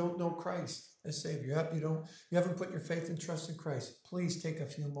 those who don't know Christ as Savior, you haven't put your faith and trust in Christ, please take a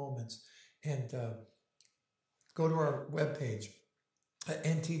few moments and go to our webpage at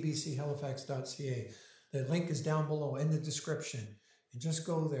ntbchalifax.ca. The link is down below in the description. And just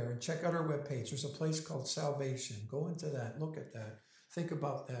go there and check out our webpage. There's a place called Salvation. Go into that. Look at that. Think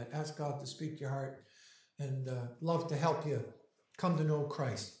about that. Ask God to speak to your heart. And love to help you come to know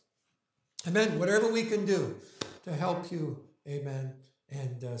Christ. Amen. Whatever we can do to help you. Amen.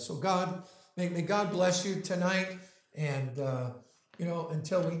 And so God, may God bless you tonight. And,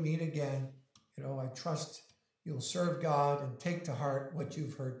 until we meet again, I trust you'll serve God and take to heart what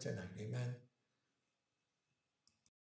you've heard tonight. Amen.